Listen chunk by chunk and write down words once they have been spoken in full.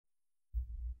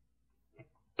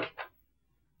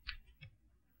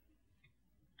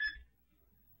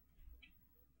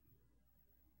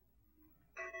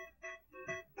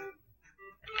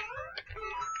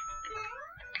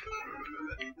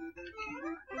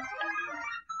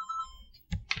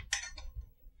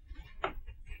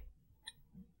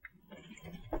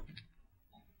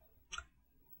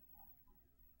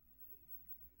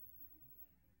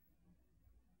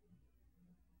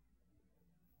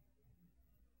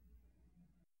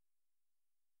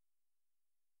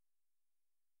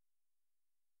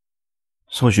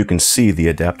So as you can see, the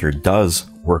adapter does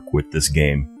work with this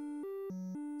game,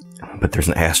 but there's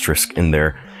an asterisk in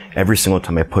there. Every single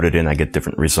time I put it in, I get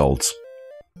different results.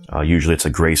 Usually it's a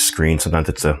gray screen, sometimes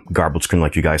it's a garbled screen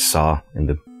like you guys saw in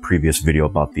the previous video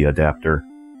about the adapter.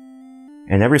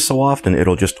 And every so often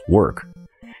it'll just work.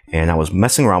 And I was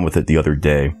messing around with it the other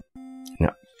day,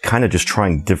 kind of just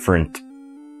trying different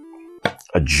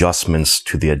adjustments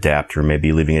to the adapter,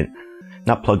 maybe leaving it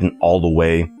not plugged in all the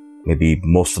way, maybe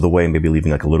most of the way, maybe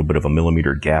leaving like a little bit of a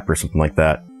millimeter gap or something like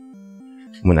that.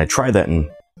 When I tried that and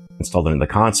installed it in the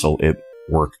console, it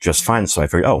worked just fine. So I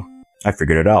figured, oh, I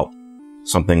figured it out.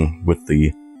 Something with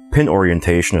the pin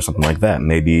orientation or something like that.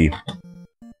 Maybe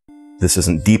this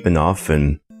isn't deep enough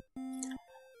and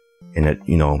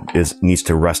it, needs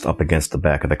to rest up against the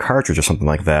back of the cartridge or something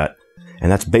like that.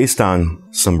 And that's based on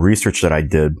some research that I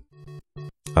did,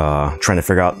 trying to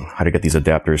figure out how to get these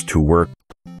adapters to work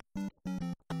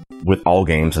with all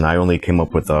games. And I only came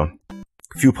up with a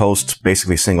few posts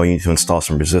basically saying, oh, you need to install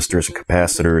some resistors and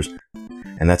capacitors.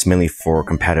 And that's mainly for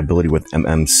compatibility with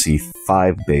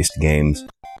MMC5 based games,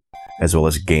 as well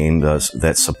as games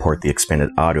that support the expanded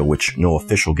audio, which no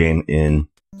official game in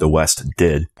the West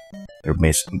did. They're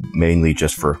mainly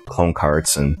just for clone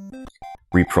carts and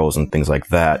repros and things like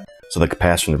that. So the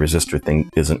capacitor and the resistor thing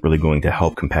isn't really going to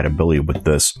help compatibility with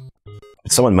this.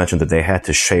 But someone mentioned that they had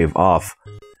to shave off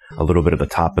a little bit of the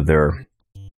top of their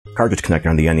cartridge connector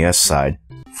on the NES side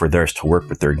for theirs to work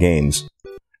with their games.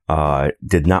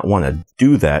 Did not want to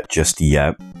do that just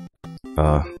yet,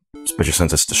 especially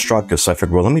since it's destructive. So I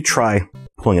figured, well, let me try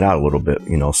pulling it out a little bit,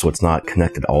 so it's not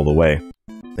connected all the way.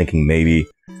 Thinking maybe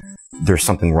there's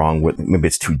something wrong with, maybe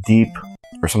it's too deep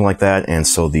or something like that, and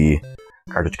so the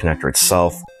cartridge connector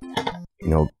itself,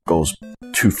 goes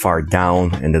too far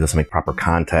down and it doesn't make proper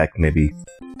contact. Maybe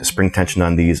the spring tension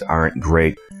on these aren't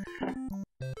great.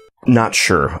 Not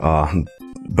sure,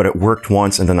 but it worked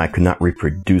once and then I could not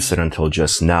reproduce it until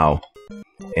just now.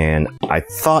 And I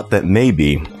thought that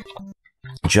maybe,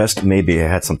 just maybe, it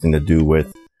had something to do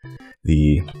with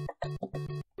the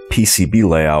PCB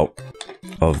layout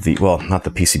of the, well, not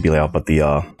the PCB layout, but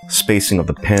the spacing of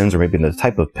the pins, or maybe the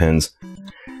type of pins.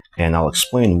 And I'll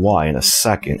explain why in a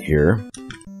second here.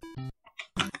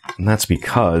 And that's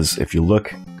because if you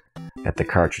look at the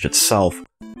cartridge itself,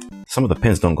 some of the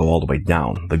pins don't go all the way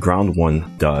down. The ground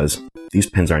one does. These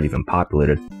pins aren't even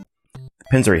populated. The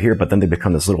pins are here, but then they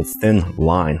become this little thin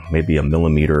line, maybe a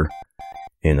millimeter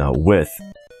in width.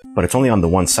 But it's only on the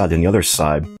one side, and the other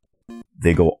side,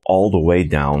 they go all the way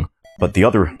down. But the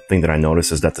other thing that I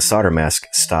noticed is that the solder mask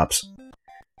stops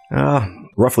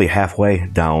roughly halfway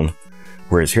down,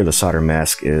 whereas here the solder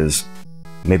mask is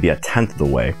maybe a tenth of the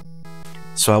way.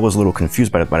 So I was a little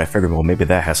confused by it, but I figured, well, maybe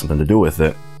that has something to do with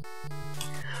it.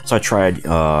 So I tried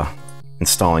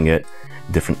installing it,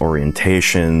 different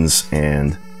orientations,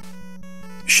 and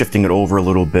shifting it over a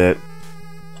little bit,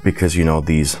 because,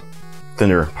 these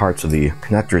thinner parts of the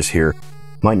connectors here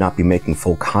might not be making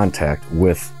full contact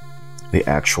with the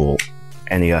actual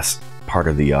NES part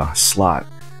of the slot.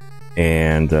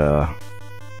 And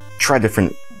try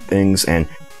different things, and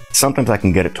sometimes I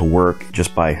can get it to work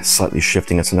just by slightly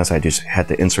shifting it. Sometimes I just had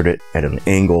to insert it at an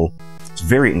angle. It's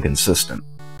very inconsistent.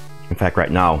 In fact,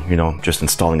 right now, just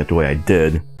installing it the way I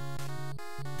did,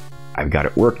 I've got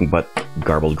it working, but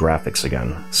garbled graphics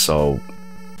again. So,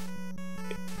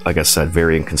 like I said,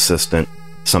 very inconsistent.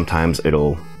 Sometimes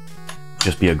it'll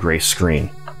just be a gray screen.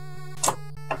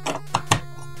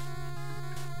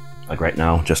 Like right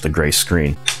now, just a gray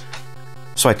screen.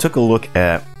 So I took a look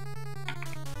at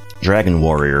Dragon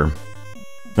Warrior.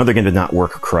 Another game did not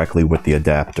work correctly with the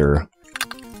adapter.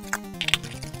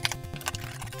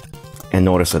 And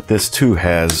notice that this too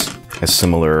has a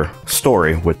similar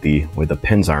story with the way the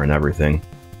pins are and everything.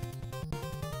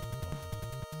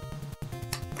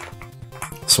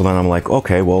 So then I'm like,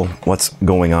 okay, well, what's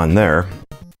going on there?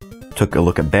 Took a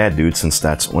look at Bad Dude, since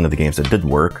that's one of the games that did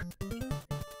work.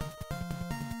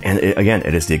 And again,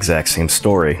 it is the exact same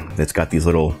story. It's got these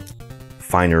little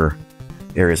finer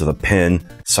areas of the pin,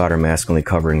 solder mask only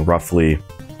covering roughly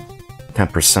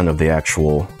 10% of the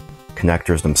actual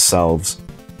connectors themselves.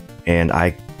 And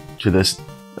I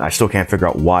still can't figure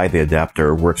out why the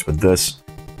adapter works with this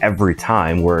every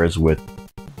time, whereas with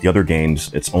the other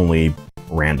games, it's only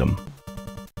random.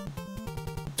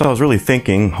 So I was really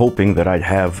hoping that I'd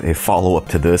have a follow-up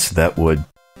to this that would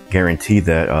guarantee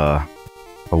that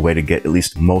a way to get at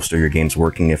least most of your games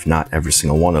working, if not every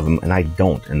single one of them, and I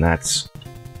don't, and that's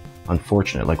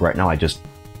unfortunate. Like right now, I just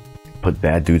put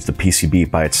Bad Dudes, the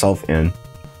PCB by itself in.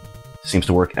 Seems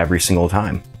to work every single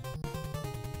time.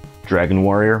 Dragon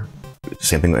Warrior,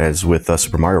 same thing as with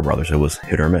Super Mario Brothers. It was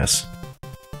hit or miss.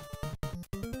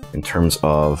 in terms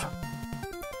of,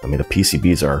 I mean, the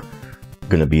PCBs are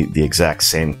going to be the exact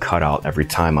same cutout every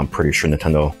time. I'm pretty sure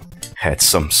Nintendo had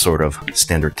some sort of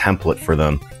standard template for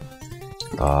them.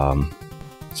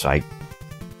 So I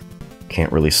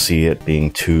can't really see it being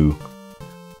too...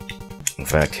 In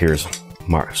fact, here's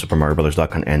Super Mario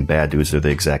Brothers.com and Bad Dudes. They're the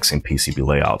exact same PCB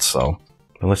layout. So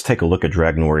but let's take a look at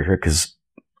Dragon Warrior here, because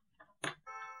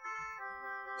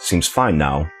seems fine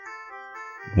now.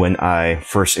 When I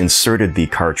first inserted the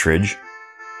cartridge,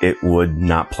 it would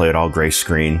not play at all gray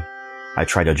screen. I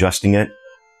tried adjusting it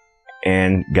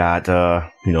and got,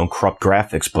 you know, corrupt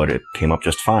graphics, but it came up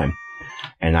just fine.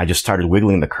 And I just started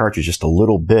wiggling the cartridge just a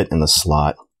little bit in the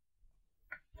slot.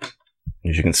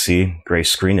 As you can see, gray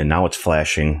screen, and now it's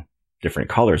flashing different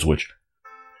colors,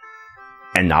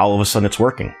 and now all of a sudden it's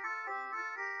working.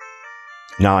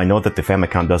 Now I know that the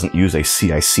Famicom doesn't use a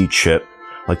CIC chip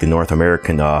like the North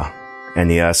American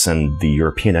NES and the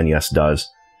European NES does.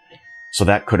 So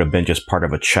that could have been just part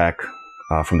of a check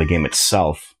from the game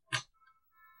itself.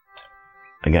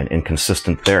 Again,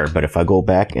 inconsistent there, but if I go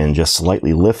back and just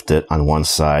slightly lift it on one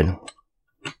side,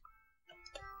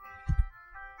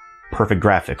 perfect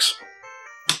graphics.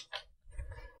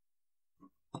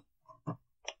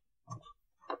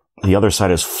 The other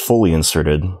side is fully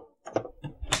inserted.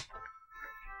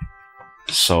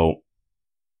 So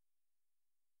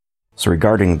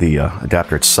regarding the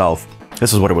adapter itself,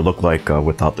 this is what it would look like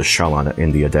without the shell on it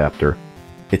in the adapter.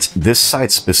 It's this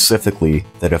side specifically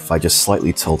that if I just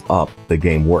slightly tilt up, the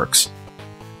game works.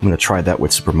 I'm going to try that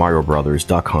with Super Mario Brothers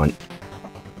Duck Hunt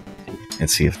and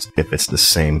see if it's the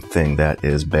same thing. That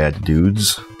is Bad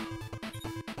Dudes.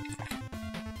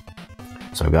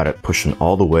 So I've got it pushing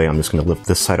all the way. I'm just going to lift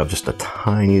this side up just a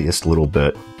tiniest little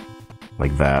bit,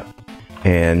 like that.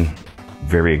 And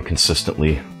very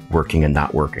inconsistently working and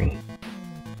not working.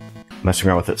 Messing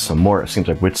around with it some more, it seems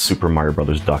like with Super Mario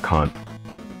Brothers Duck Hunt,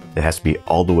 it has to be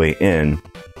all the way in,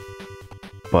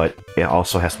 but it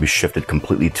also has to be shifted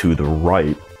completely to the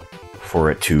right for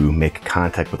it to make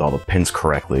contact with all the pins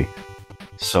correctly.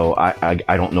 So I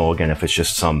don't know, again, if it's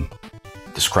just some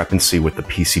discrepancy with the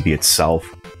PCB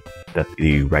itself that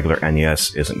the regular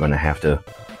NES isn't going to have to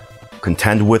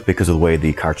contend with because of the way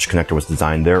the cartridge connector was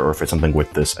designed there, or if it's something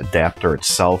with this adapter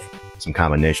itself, some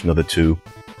combination of the two.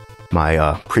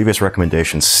 My previous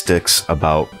recommendation sticks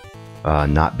about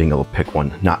not being able to pick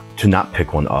one, not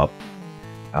pick one up.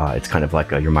 It's kind of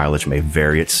like your mileage may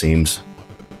vary, it seems.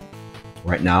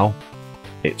 Right now,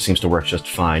 it seems to work just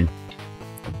fine,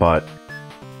 but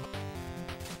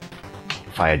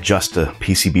if I adjust the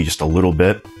PCB just a little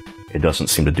bit, it doesn't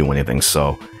seem to do anything.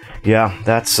 So yeah,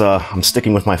 that's I'm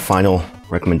sticking with my final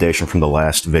recommendation from the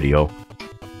last video.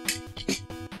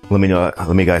 Let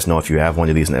me guys know if you have one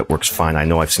of these and it works fine. I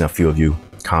know I've seen a few of you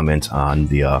comment on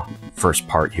the first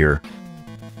part here,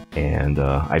 and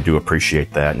I do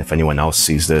appreciate that. And if anyone else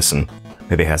sees this and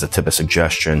maybe has a tip or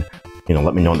suggestion, you know,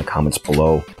 let me know in the comments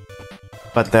below.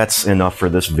 But that's enough for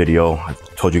this video. I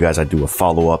told you guys I'd do a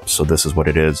follow-up, so this is what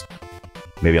it is.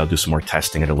 Maybe I'll do some more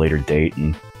testing at a later date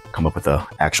and come up with an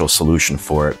actual solution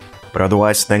for it. But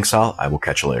otherwise, thanks all. I will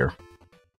catch you later.